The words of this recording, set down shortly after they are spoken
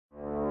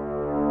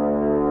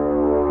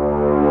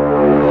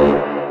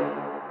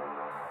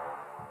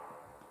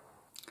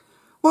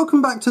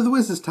Welcome back to the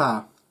Wizard's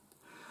Tower.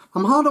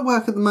 I'm hard at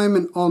work at the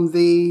moment on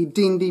the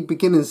D&D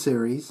Beginner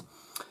series,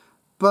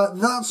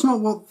 but that's not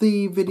what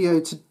the video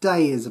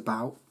today is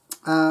about.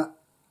 I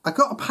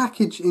got a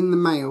package in the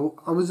mail.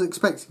 I was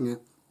expecting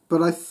it,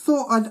 but I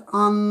thought I'd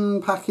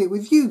unpack it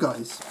with you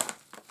guys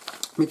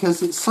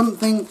because it's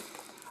something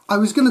I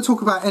was going to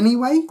talk about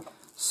anyway,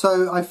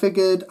 so I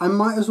figured I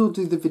might as well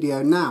do the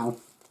video now.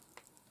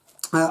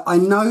 I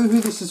know who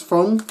this is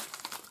from,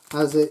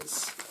 as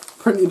it's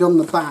printed on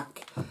the back,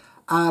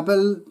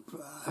 but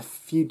a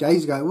few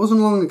days ago, it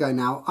wasn't long ago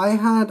now, I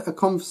had a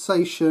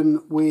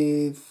conversation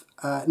with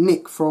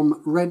Nick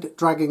from Red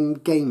Dragon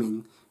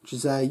Gaming, which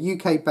is a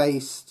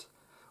UK-based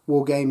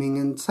wargaming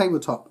and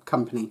tabletop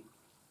company,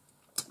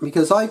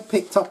 because I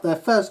picked up their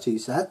first two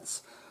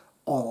sets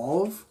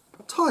of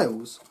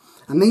tiles,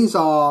 and these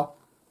are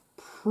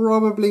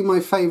probably my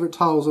favourite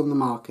tiles on the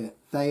market.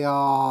 They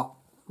are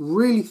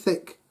really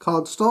thick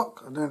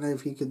cardstock, I don't know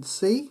if you can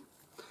see,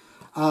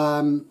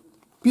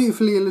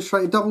 beautifully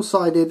illustrated,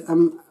 double-sided,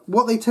 and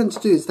what they tend to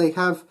do is they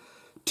have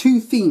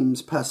two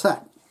themes per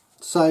set.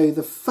 So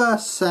the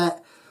first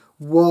set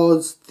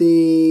was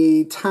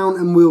the Town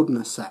and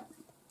Wilderness set,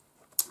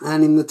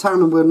 and in the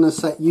Town and Wilderness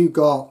set you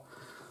got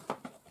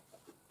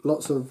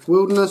lots of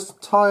wilderness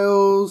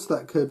tiles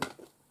that could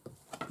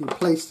be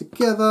placed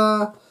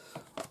together,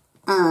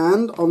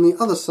 and on the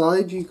other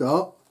side you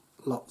got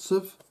lots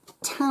of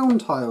town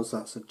tiles.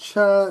 That's a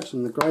church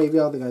and the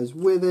graveyard that goes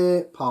with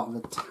it, part of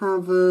a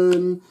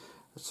tavern,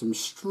 some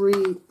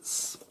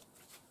streets,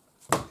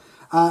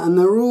 and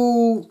they're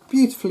all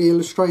beautifully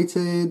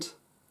illustrated,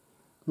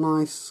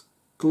 nice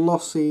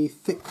glossy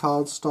thick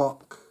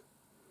cardstock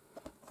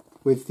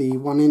with the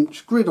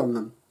 1-inch grid on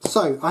them.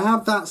 So I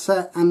have that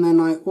set, and then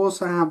I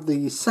also have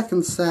the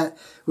second set,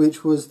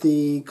 which was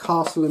the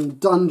Castle and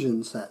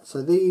Dungeon set.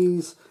 So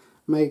these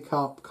make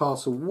up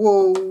castle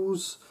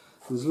walls,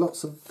 there's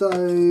lots of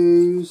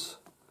those,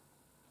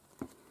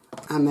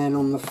 and then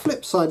on the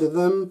flip side of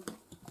them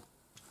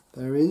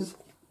there is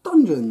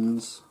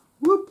dungeons.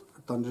 Whoop,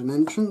 a dungeon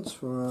entrance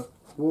for a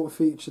water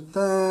feature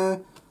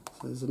there.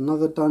 So there's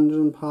another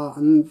dungeon part,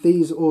 and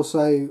these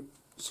also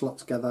slot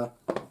together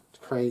to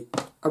create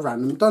a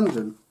random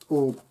dungeon,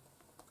 or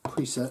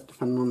preset,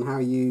 depending on how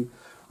you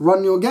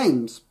run your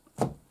games.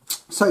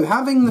 So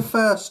having the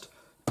first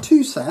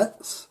two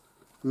sets,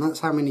 and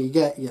that's how many you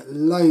get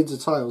loads of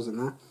tiles in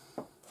there.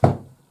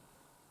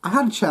 I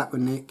had a chat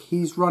with Nick.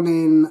 He's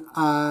running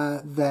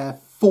their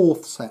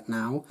fourth set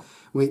now,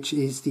 which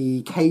is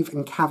the Cave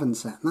and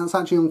Caverns set. And that's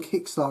actually on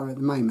Kickstarter at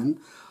the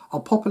moment. I'll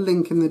pop a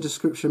link in the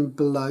description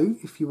below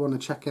if you want to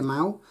check him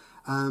out.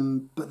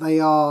 But they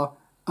are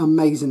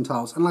amazing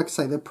tiles. And like I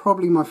say, they're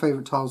probably my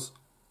favourite tiles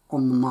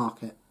on the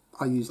market.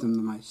 I use them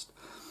the most.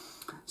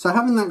 So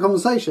having that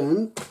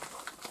conversation,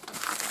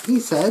 he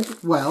said,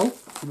 well,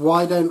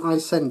 why don't I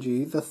send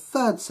you the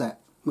third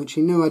set, which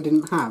he knew I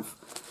didn't have.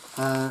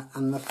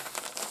 And the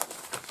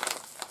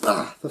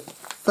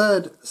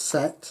third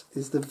set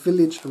is the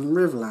Village and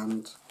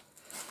Riverland.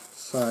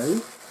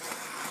 So,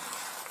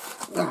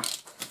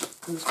 let's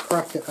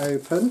crack it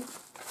open.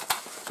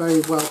 Very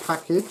well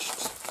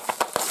packaged.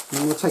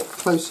 And we'll take a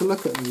closer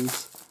look at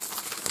these.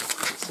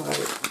 So,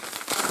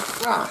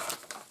 I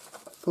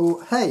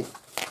thought, hey,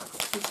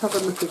 let's have a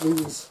look at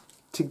these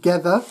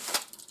together.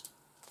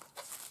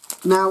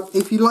 Now,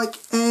 if you like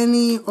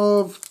any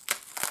of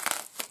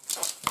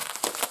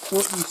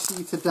what you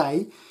see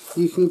today,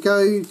 you can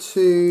go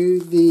to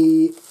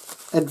the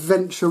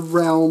Adventure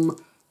Realm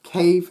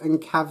Cave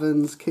and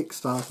Caverns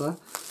Kickstarter,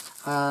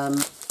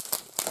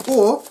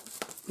 or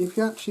if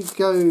you actually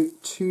go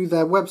to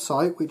their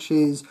website, which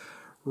is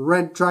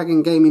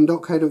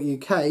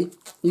reddragongaming.co.uk,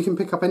 you can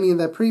pick up any of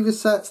their previous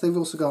sets. They've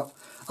also got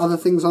other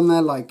things on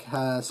there, like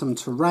some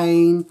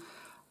terrain,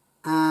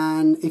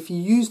 and if you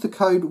use the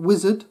code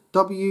WYSARD,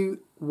 W-Y-S-A-R-D,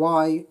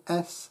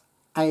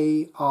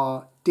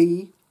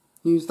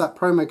 use that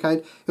promo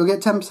code, you'll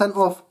get 10%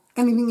 off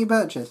anything you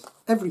purchase,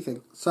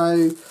 everything.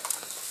 So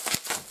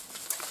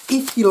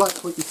if you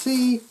like what you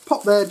see,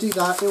 pop there, do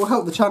that. It will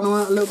help the channel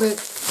out a little bit,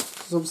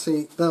 because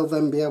obviously they'll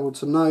then be able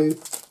to know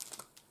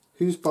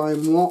who's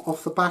buying what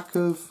off the back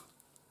of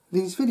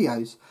these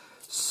videos.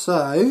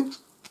 So,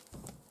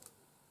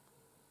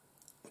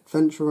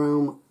 Adventure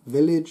Realm,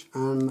 Village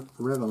and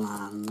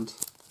Riverland.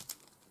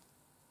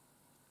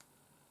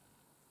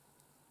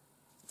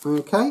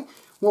 Okay,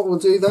 what we'll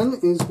do then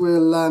is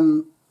we'll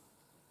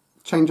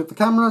change up the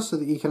camera so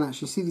that you can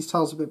actually see these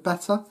tiles a bit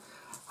better.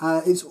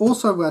 It's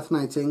also worth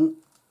noting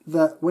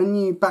that when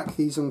you back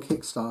these on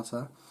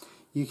Kickstarter,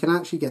 you can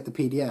actually get the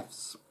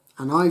PDFs.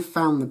 And I've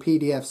found the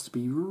PDFs to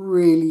be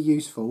really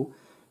useful,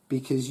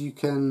 because you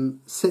can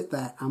sit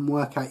there and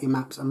work out your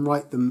maps and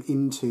write them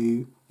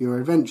into your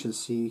adventures.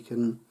 So you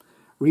can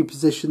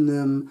reposition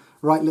them,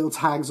 write little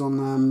tags on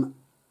them,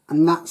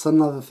 and that's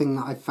another thing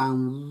that I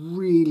found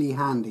really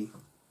handy.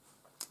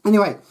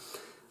 Anyway,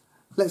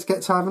 let's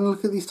get to having a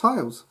look at these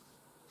tiles.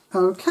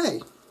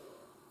 Okay,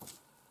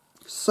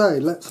 so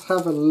let's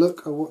have a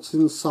look at what's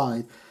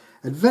inside.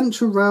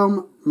 Adventure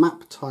Realm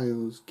map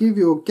tiles. Give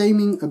your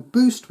gaming a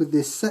boost with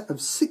this set of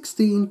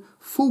 16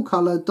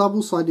 full-colour,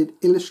 double-sided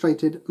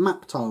illustrated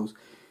map tiles.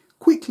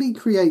 Quickly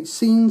create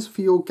scenes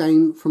for your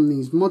game from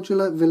these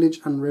modular village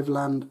and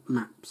Riverland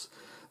maps.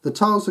 The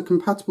tiles are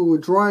compatible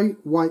with dry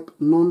wipe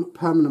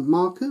non-permanent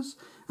markers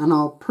and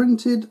are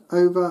printed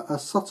over a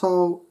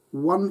subtle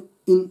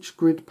 1-inch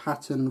grid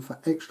pattern for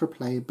extra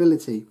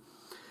playability.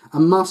 A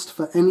must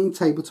for any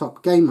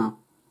tabletop gamer.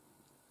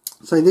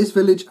 So this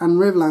village and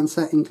Riverland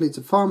set includes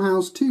a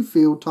farmhouse, 2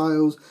 field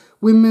tiles,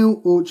 windmill,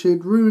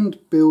 orchard, ruined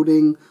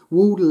building,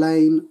 walled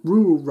lane,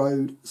 rural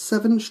road,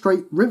 7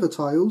 straight river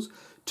tiles,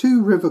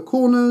 2 river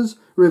corners,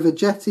 river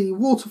jetty,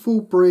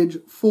 waterfall, bridge,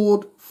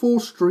 ford, 4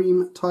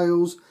 stream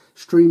tiles,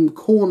 stream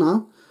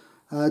corner,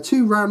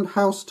 2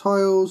 roundhouse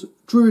tiles,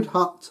 druid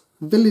hut,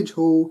 village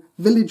hall,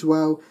 village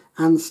well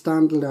and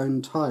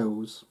standalone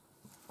tiles.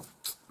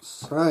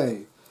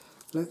 So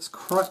let's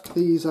crack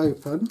these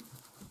open.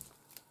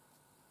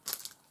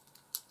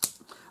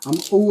 I'm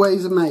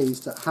always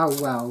amazed at how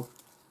well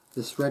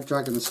this Red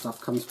Dragon stuff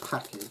comes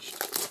packaged.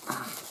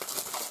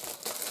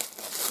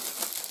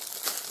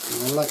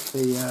 And I like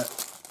the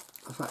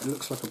fact it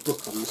looks like a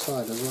book on the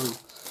side as well.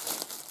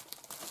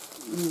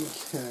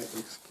 Okay,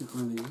 let's get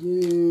rid of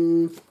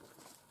you.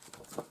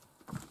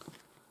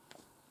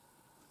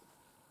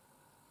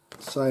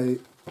 So,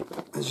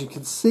 as you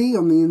can see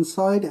on the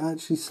inside, it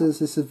actually says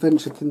this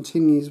adventure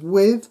continues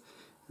with,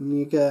 and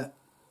you get,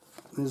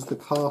 there's the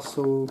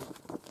castle,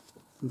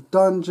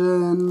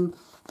 dungeon,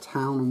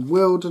 town and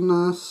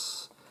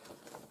wilderness,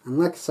 and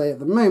like I say, at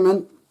the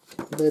moment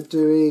they're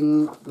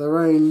doing their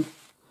own,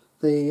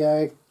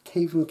 the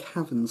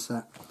Caverns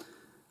set.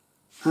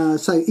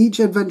 So each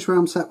Adventure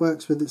Realm set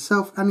works with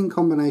itself and in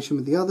combination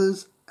with the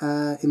others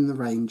in the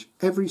range.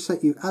 Every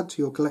set you add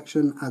to your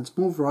collection adds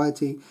more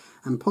variety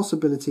and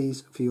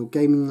possibilities for your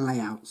gaming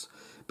layouts.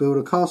 Build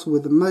a castle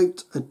with a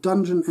moat, a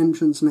dungeon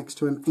entrance next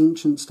to an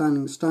ancient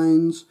standing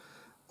stones,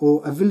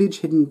 or a village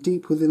hidden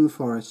deep within the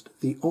forest.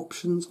 The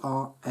options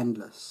are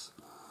endless.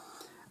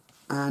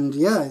 And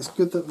yeah, it's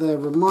good that they're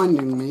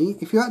reminding me.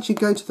 If you actually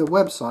go to the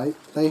website,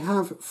 they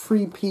have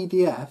free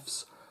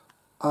PDFs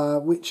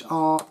which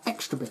are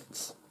extra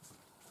bits.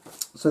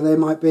 So they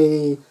might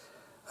be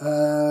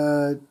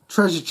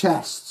treasure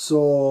chests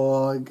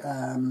or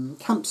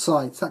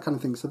campsites, that kind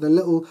of thing. So they're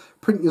little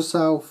print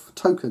yourself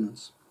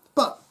tokens.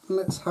 But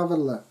let's have a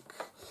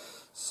look.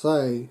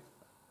 So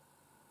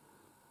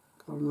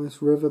got a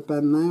nice river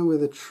bend there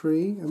with a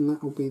tree, and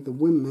that will be the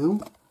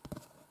windmill.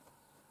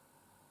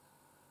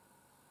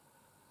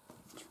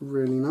 It's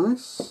really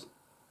nice.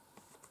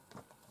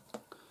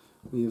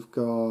 We've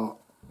got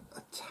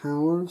a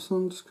tower of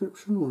some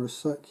description or a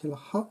circular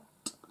hut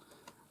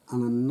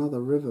and another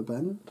river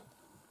bend.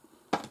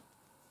 There's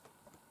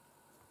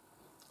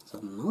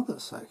another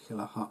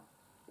circular hut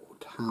or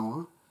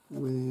tower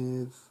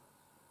with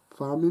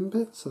farming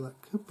bits, so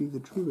that could be the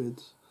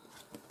druids.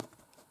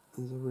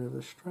 There's a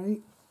river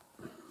straight.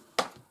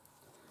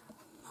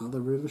 Another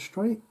river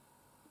straight.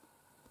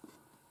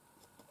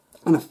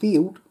 And a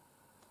field.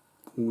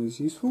 Always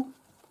useful.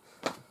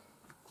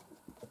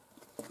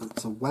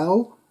 That's a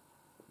well.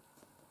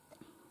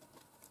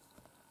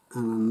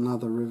 And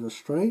another river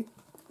straight.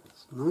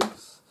 That's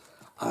nice.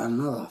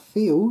 Another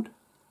field.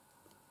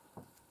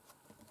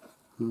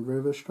 And a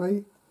river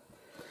straight.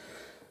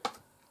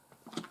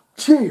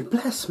 Gee,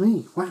 bless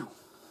me. Wow.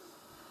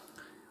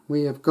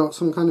 We have got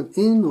some kind of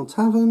inn or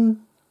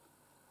tavern.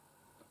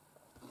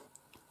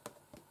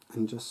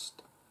 And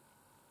just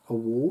a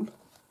wall.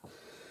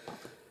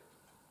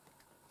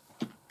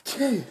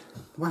 Gee.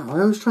 Wow, I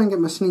always try and get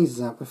my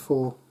sneezes out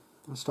before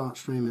I start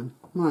streaming.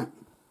 Right.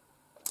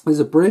 There's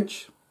a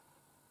bridge.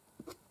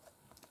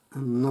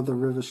 And another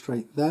river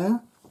straight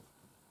there.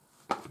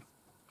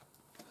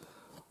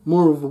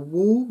 More of a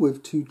wall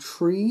with 2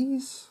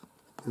 trees.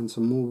 And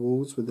some more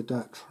walls with a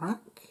dirt track.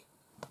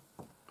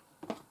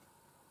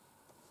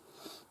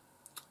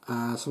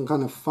 Some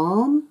kind of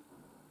farm.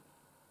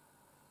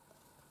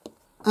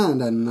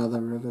 And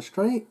another river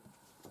straight.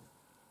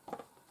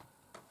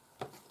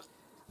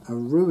 A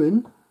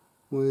ruin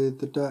with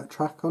the dirt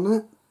track on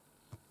it.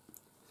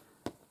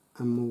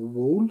 And more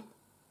wall.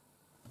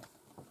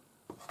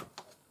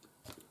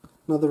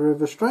 Another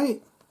river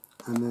straight.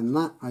 And then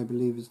that, I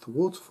believe, is the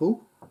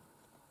waterfall.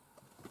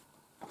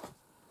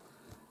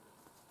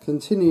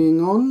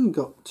 Continuing on,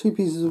 got 2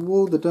 pieces of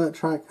wall, the dirt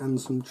track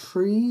and some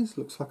trees.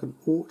 Looks like an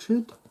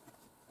orchard.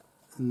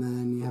 And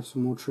then you have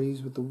some more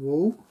trees with the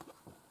wall.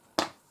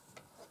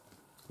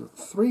 Got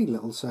 3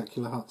 little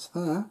circular huts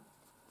there.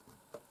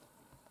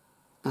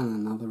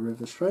 And another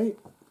river straight.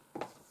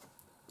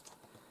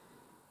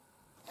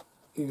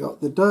 You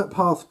got the dirt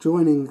path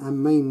joining a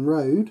main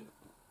road.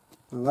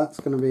 Well, that's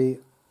going to be,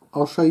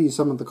 I'll show you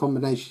some of the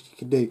combinations you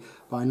can do,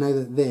 but I know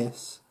that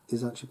this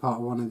is actually part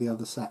of one of the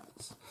other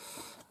sets.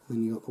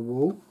 Then you got the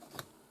wall,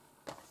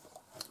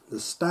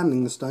 the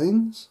standing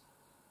stones,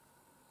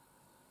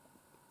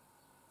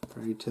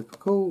 very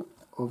typical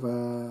of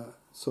a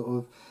sort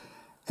of,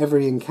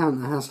 every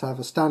encounter has to have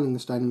a standing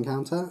stone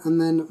encounter,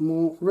 and then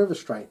more river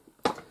straight.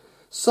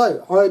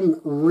 So I'm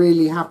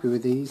really happy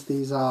with these.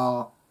 These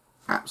are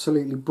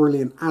absolutely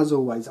brilliant as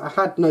always. I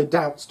had no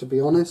doubts, to be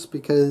honest,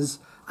 because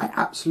I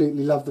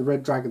absolutely love the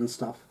Red Dragon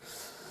stuff.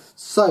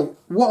 So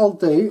what I'll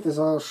do is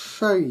I'll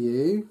show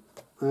you,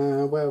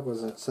 where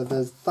was it? So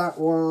there's that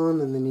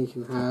one, and then you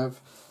can have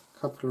a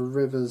couple of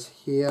rivers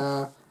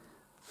here,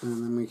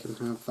 and then we can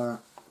have that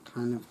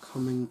kind of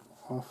coming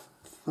off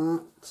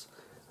that.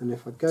 And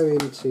if I go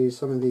into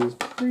some of these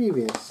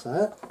previous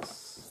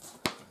sets,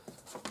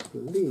 I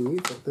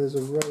believe that there's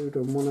a road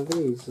on one of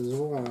these as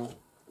well.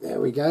 There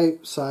we go.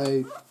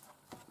 So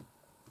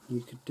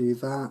you could do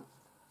that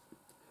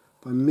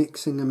by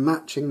mixing and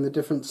matching the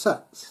different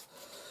sets.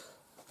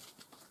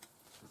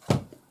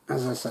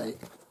 As I say,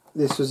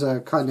 this was a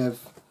kind of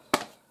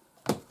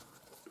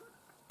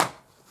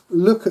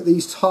look at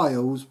these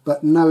tiles,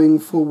 but knowing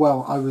full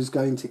well I was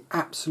going to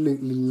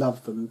absolutely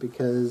love them,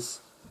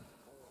 because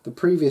the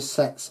previous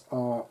sets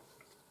are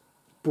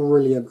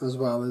brilliant as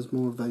well. There's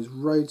more of those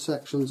road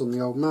sections on the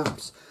old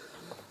maps.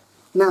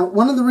 Now,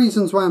 one of the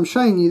reasons why I'm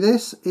showing you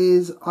this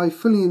is I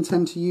fully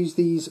intend to use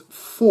these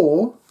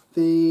for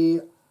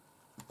the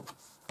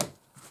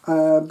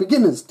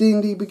beginners,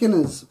 D&D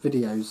beginners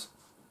videos.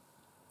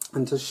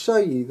 And to show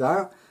you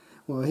that,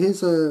 well,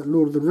 here's a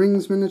Lord of the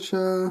Rings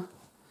miniature.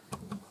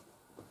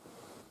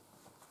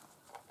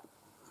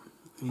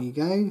 There you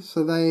go.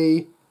 So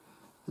the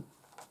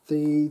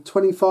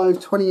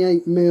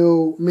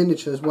 25-28mm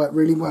miniatures work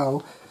really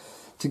well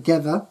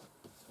together.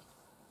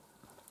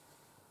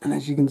 And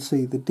as you can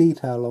see, the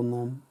detail on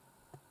them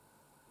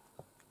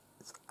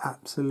is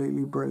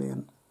absolutely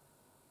brilliant.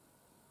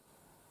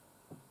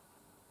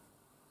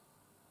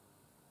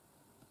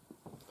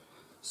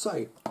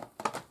 So,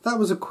 that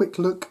was a quick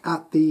look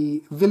at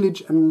the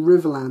Village and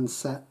Riverland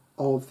set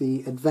of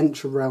the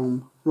Adventure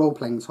Realm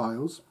role-playing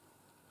tiles.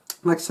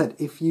 Like I said,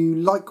 if you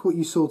like what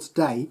you saw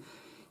today,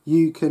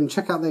 you can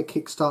check out their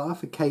Kickstarter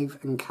for Cave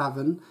and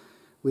Cavern,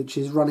 which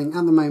is running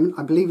at the moment.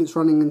 I believe it's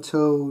running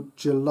until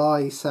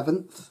July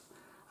 7th.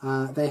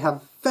 They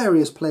have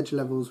various pledge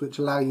levels which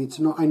allow you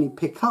to not only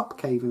pick up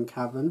Cave and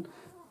Cavern,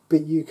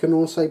 but you can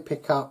also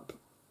pick up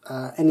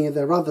any of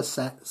their other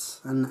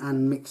sets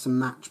and mix and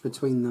match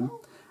between them.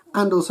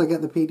 And also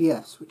get the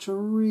PDFs, which are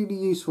really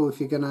useful if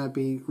you're going to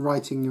be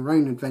writing your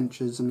own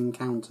adventures and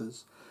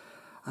encounters.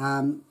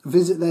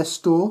 Visit their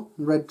store,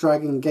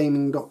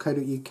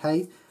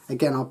 reddragongaming.co.uk.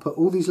 Again, I'll put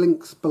all these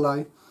links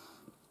below.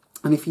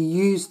 And if you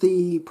use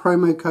the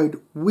promo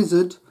code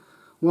WIZARD,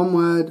 one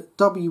word,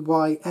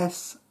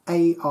 WYSARD,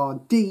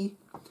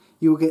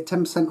 you will get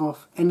 10%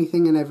 off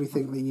anything and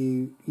everything that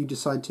you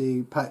decide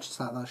to purchase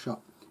at that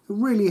shop. It will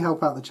really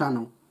help out the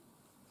channel.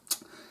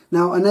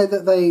 Now, I know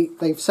that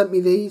they've sent me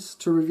these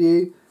to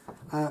review,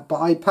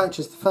 but I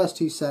purchased the first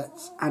two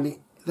sets, and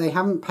they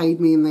haven't paid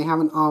me and they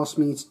haven't asked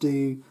me to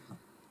do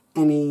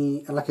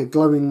any, like a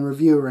glowing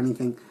review or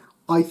anything.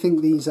 I think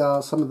these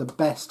are some of the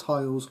best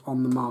tiles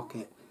on the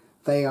market.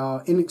 They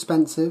are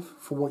inexpensive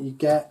for what you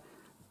get,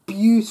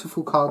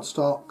 beautiful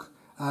cardstock,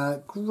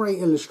 great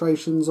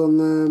illustrations on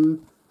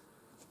them,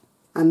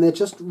 and they're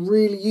just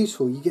really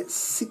useful. You get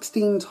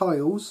 16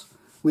 tiles,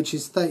 which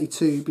is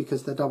 32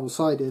 because they're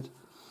double-sided.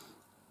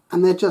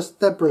 And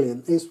they're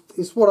brilliant.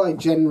 It's what I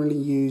generally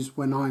use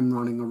when I'm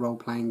running a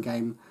role-playing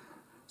game.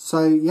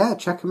 So yeah,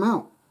 check them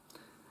out.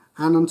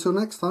 And until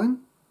next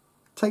time,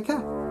 take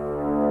care.